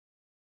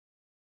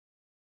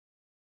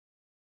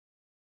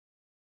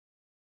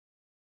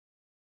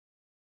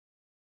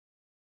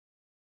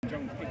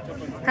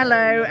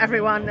Hello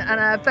everyone, and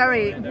a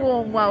very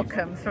warm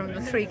welcome from the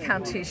Three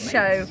Counties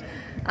show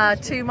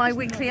to my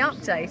weekly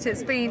update.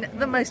 It's been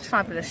the most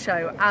fabulous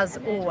show as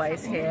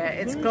always here.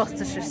 It's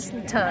Gloucestershire's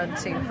turn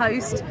to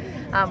host.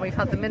 We've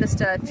had the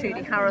Minister,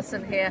 Trudy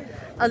Harrison, here,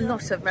 a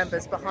lot of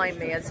members behind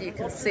me as you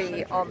can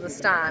see on the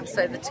stand,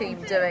 so the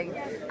team doing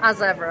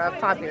as ever a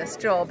fabulous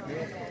job.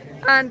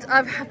 And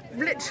I've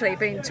literally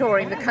been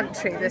touring the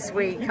country this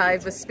week. I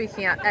was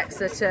speaking at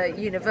Exeter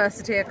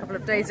University a couple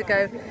of days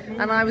ago,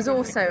 and I was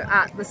also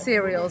at the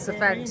cereals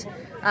event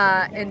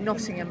in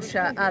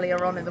Nottinghamshire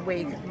earlier on in the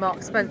week.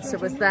 Mark Spencer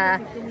was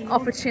there.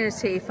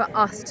 Opportunity for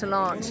us to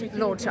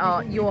launch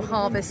our Your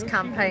Harvest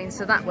campaign,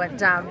 so that went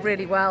down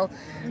really well.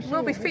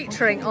 We'll be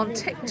featuring on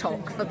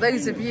TikTok for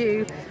those of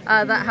you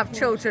that have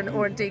children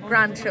or indeed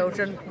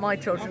grandchildren. My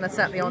children are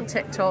certainly on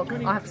TikTok.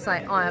 I have to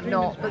say I am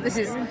not, but this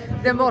is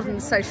the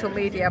modern social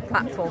media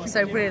platform,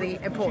 so really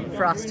important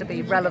for us to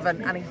be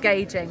relevant and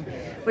engaging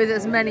with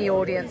as many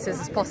audiences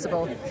as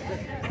possible.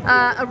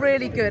 A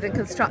really good and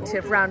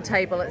constructive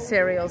roundtable at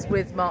Cereals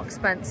with Mark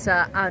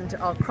Spencer and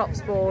our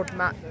Crops Board,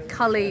 Matt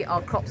Cully,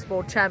 our Crops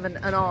Board chairman,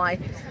 and I.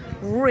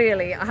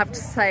 Really, I have to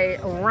say,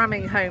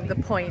 ramming home the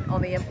point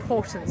on the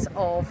importance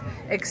of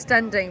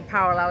extending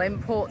parallel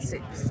imports.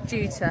 It's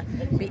due to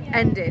be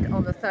ended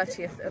on the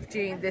 30th of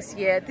June this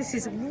year. This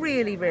is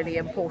really, really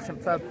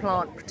important for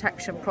plant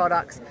protection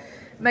products,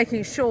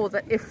 making sure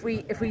that if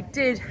we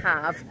did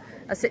have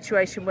a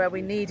situation where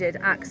we needed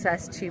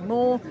access to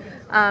more,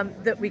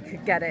 that we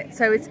could get it.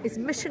 So it's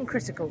mission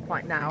critical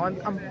quite now.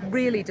 I'm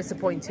really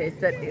disappointed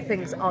that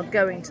things are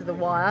going to the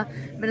wire.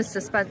 Minister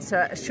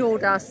Spencer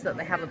assured us that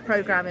they have a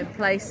programme in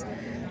place,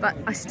 but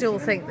I still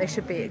think they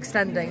should be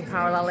extending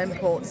parallel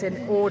imports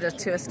in order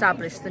to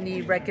establish the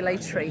new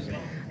regulatory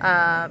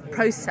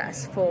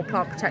process for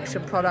plant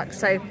protection products.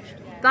 So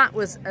that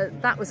was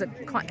a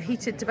quite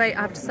heated debate,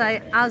 I have to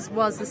say, as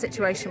was the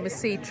situation with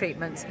seed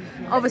treatments.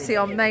 Obviously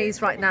on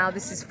maize right now,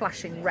 this is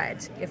flashing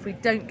red. If we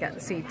don't get the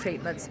seed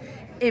treatments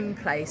in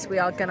place, we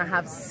are going to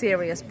have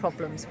serious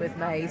problems with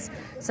maize.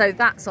 So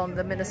that's on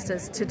the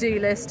Minister's to-do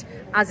list,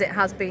 as it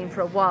has been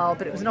for a while,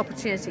 but it was an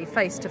opportunity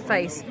face to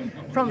face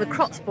from the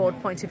Crops Board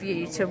point of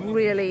view to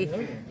really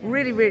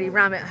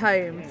ram it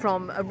home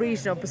from a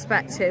regional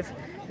perspective,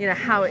 you know,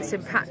 how it's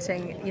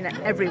impacting, you know,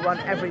 everyone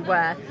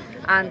everywhere.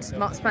 And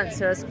Mark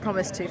Spencer has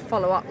promised to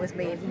follow up with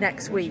me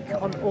next week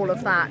on all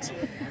of that.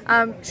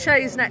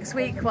 Shows next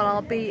week, well,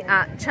 I'll be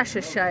at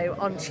Cheshire Show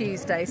on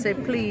Tuesday, so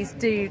please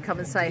do come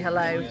and say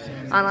hello,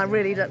 and I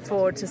really look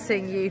forward to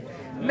seeing you,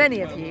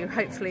 many of you,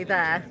 hopefully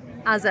there,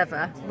 as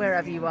ever,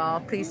 wherever you are.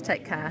 Please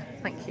take care.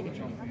 Thank you.